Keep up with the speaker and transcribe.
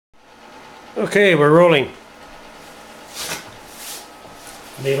Okay, we're rolling.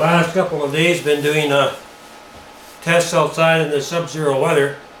 The last couple of days been doing tests outside in the sub-zero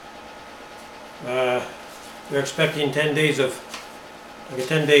weather. We're expecting 10 days of like a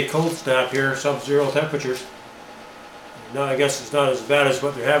 10-day cold snap here, sub-zero temperatures. No, I guess it's not as bad as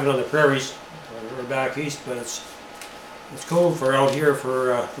what they're having on the prairies or back east, but it's cold for out here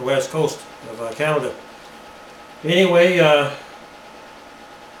for the west coast of Canada. Anyway,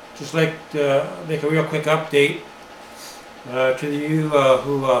 just like to make a real quick update to you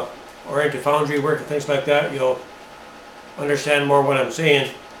who are into foundry work and things like that. You'll understand more what I'm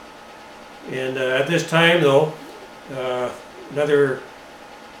saying. And at this time, though, another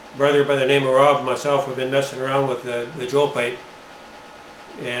brother by the name of Rob and myself have been messing around with the drill pipe,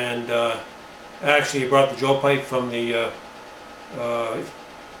 and actually brought the drill pipe from the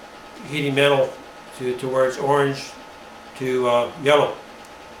heating metal to where it's orange to yellow.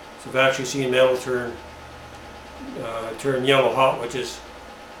 So I've actually seen metal turn yellow hot, which is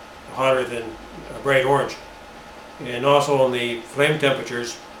hotter than bright orange. And also on the flame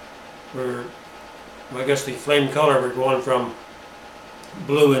temperatures, I guess the flame color, we're going from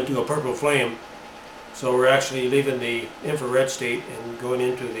blue into a purple flame. So we're actually leaving the infrared state and going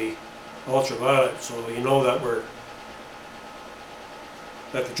into the ultraviolet. So you know that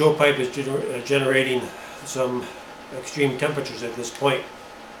the drill pipe is generating some extreme temperatures at this point.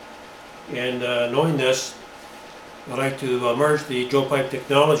 And knowing this, I like to merge the drill pipe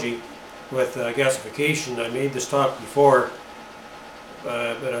technology with gasification. I made this talk before,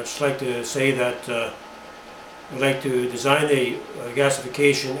 but I'd just like to say that I'd like to design a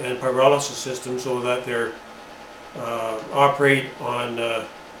gasification and pyrolysis system so that they're operate on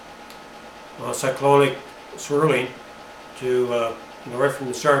cyclonic swirling to right from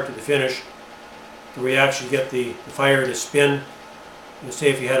the start to the finish, where we actually get the fire to spin. And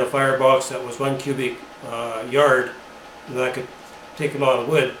say if you had a firebox that was 1 cubic yard, that could take a lot of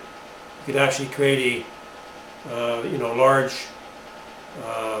wood, you could actually create a large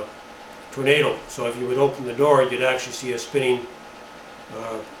tornado. So if you would open the door, you'd actually see a spinning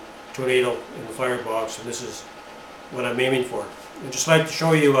tornado in the firebox, and this is what I'm aiming for. I'd just like to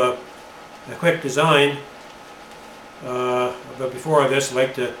show you a quick design, but before this I'd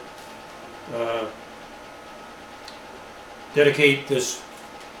like to dedicate this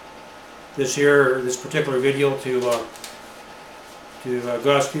particular video to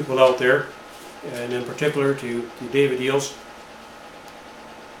God's people out there, and in particular to David Eels.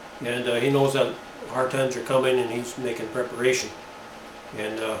 And he knows that hard times are coming, and he's making preparation.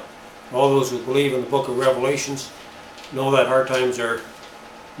 And all those who believe in the book of Revelations know that hard times are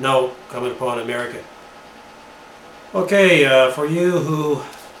now coming upon America. Okay, for you who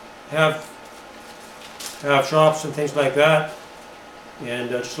have shops and things like that,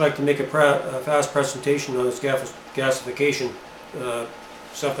 and I'd just like to make a fast presentation on this gasification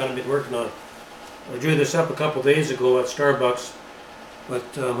stuff that I've been working on. I drew this up a couple days ago at Starbucks, but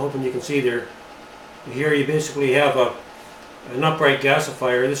I'm hoping you can see there. Here you basically have an upright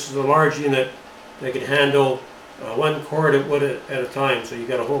gasifier. This is a large unit that can handle 1 cord of wood at a time. So you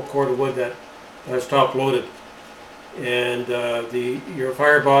got a whole cord of wood that's top loaded, and your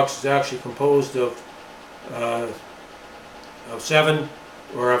firebox is actually composed of 7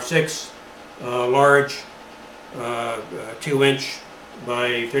 or of 6 large 2-inch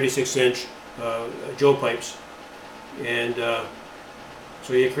by 36-inch drill pipes, and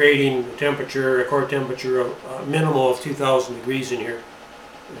so you're creating a core temperature of a minimal of 2,000 degrees in here.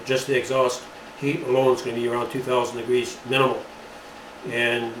 Just the exhaust heat alone is going to be around 2,000 degrees minimal,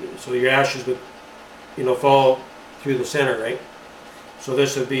 and so your ashes would fall through the center, right? So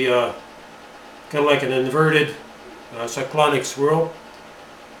this would be kind of like an inverted cyclonic swirl,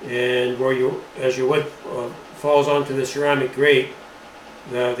 and as your wood falls onto the ceramic grate,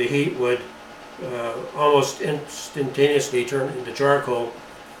 the heat would almost instantaneously turn into charcoal.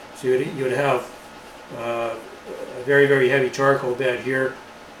 So you would have a very, very heavy charcoal bed here,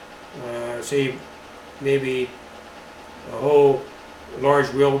 say maybe a whole large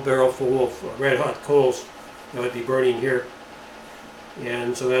wheelbarrow full of red hot coals that would be burning here.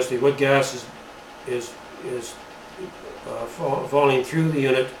 And so as the wood gas is falling through the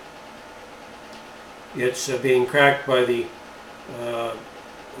unit, it's being cracked by the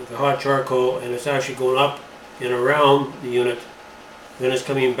hot charcoal, and it's actually going up and around the unit. Then it's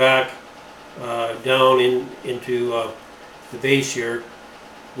coming back down into the base here,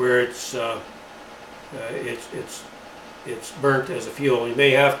 where it's burnt as a fuel. You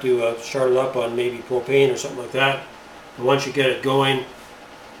may have to start it up on maybe propane or something like that. But once you get it going,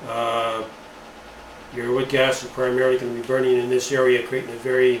 your wood gas is primarily going to be burning in this area, creating a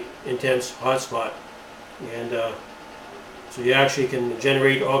very intense hot spot. And so you actually can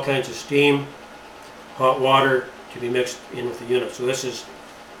generate all kinds of steam, hot water to be mixed in with the unit. So this is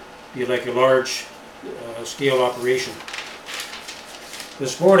be like a large scale operation.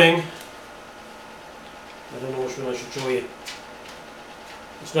 This morning, I don't know which one I should show you.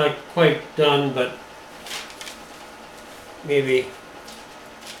 It's not quite done, but maybe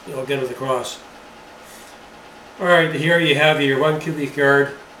I'll get it across. Alright, here you have your 1 cubic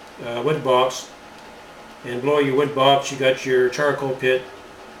yard wood box, and below your wood box you got your charcoal pit,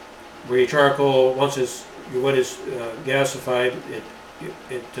 where your charcoal, once your wood is gasified,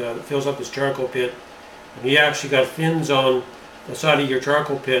 it fills up this charcoal pit, and you actually got fins on the side of your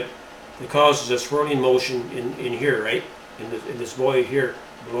charcoal pit that causes a swirling motion in here, right? In this void here,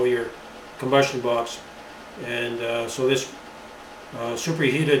 below your combustion box. And so this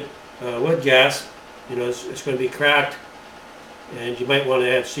superheated wood gas, you know, it's going to be cracked, and you might want to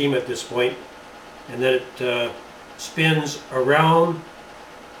add steam at this point, and then it spins around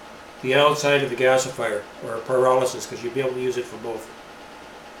the outside of the gasifier, or pyrolysis, because you'll be able to use it for both.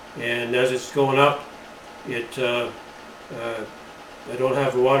 And as it's going up, I don't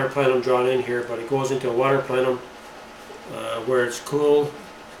have a water plenum drawn in here, but it goes into a water plenum where it's cooled,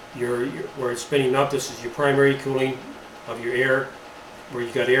 where it's spinning up. This is your primary cooling of your air, where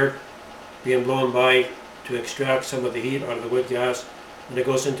you got air being blown by to extract some of the heat out of the wood gas, and it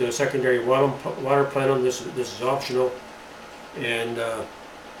goes into a secondary water plenum. This is optional, and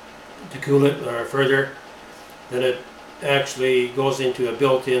to cool it further, then it actually goes into a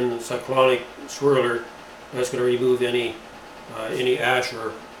built-in cyclonic swirler that's going to remove any ash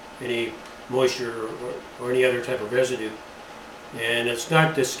or any moisture or any other type of residue. And it's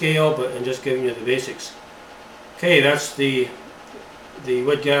not to scale, but I'm just giving you the basics. Okay, that's the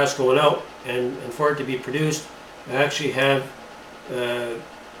wood gas going out, and for it to be produced, I actually have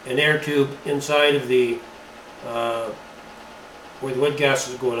an air tube inside of the where the wood gas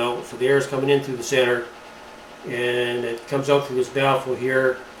is going out. So the air is coming in through the center, and it comes out through this baffle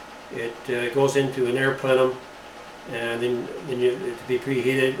here. It goes into an air plenum, and then it to be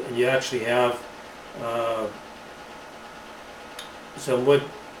preheated, and you actually have some wood.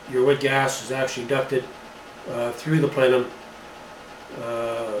 Your wood gas is actually ducted through the plenum,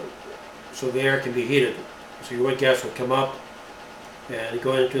 so the air can be heated. So your wood gas will come up and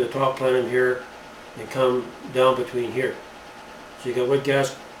go into the top plenum here and come down between here. So you got wood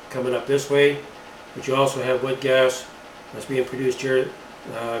gas coming up this way, but you also have wood gas that's being produced here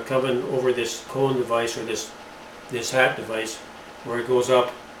coming over this cone device, or this hat device, where it goes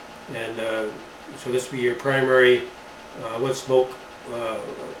up, and so this will be your primary wood smoke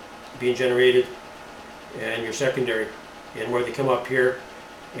being generated, and your secondary, and where they come up here.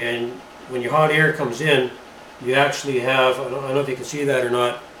 And when your hot air comes in, you actually have, I don't know if you can see that or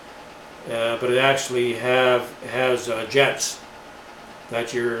not, but it actually has jets.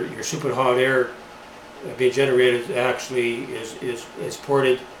 That your super hot air being generated actually is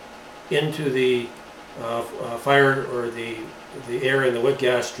ported into the fire, or the air in the wood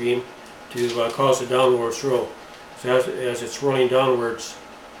gas stream, to cause a downward swirl. So as it's swirling downwards,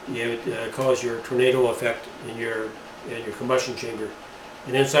 you cause your tornado effect in your combustion chamber.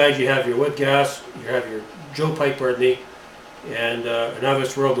 And inside you have your wood gas, you have your Joe pipe, pardon me, and another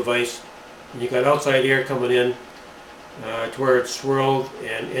swirl device. And you got outside air coming in to where it's swirled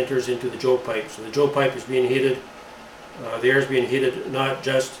and enters into the Joe pipe. So the Joe pipe is being heated. The air is being heated not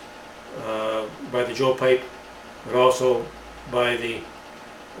just by the Joe pipe, but also by the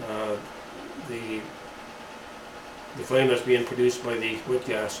flame that's being produced by the wood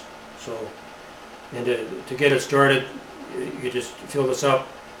gas. So, and to get it started, you just fill this up,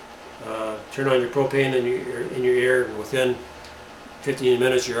 turn on your propane in your air, and within 15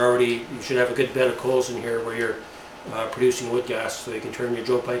 minutes you should have a good bed of coals in here where you're producing wood gas, so you can turn your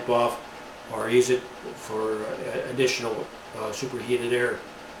Joe pipe off or use it for additional superheated air.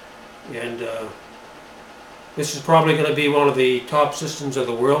 And this is probably going to be one of the top systems of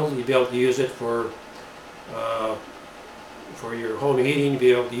the world. You'll be able to use it for your home heating. You'll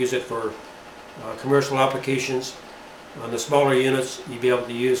be able to use it for commercial applications. On the smaller units, you'll be able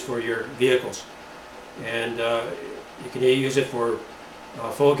to use for your vehicles. And you can use it for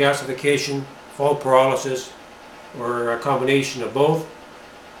full gasification, full pyrolysis, or a combination of both.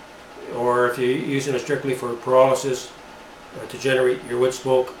 Or if you're using it strictly for pyrolysis to generate your wood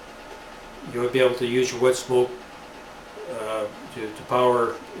smoke, you'll be able to use your wood smoke to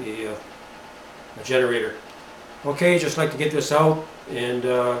power a generator. Okay, just like to get this out, and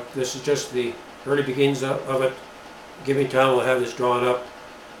this is just the early beginnings of it. Give me time, we'll have this drawn up,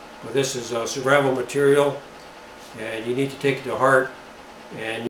 But this is survival material, and you need to take it to heart. And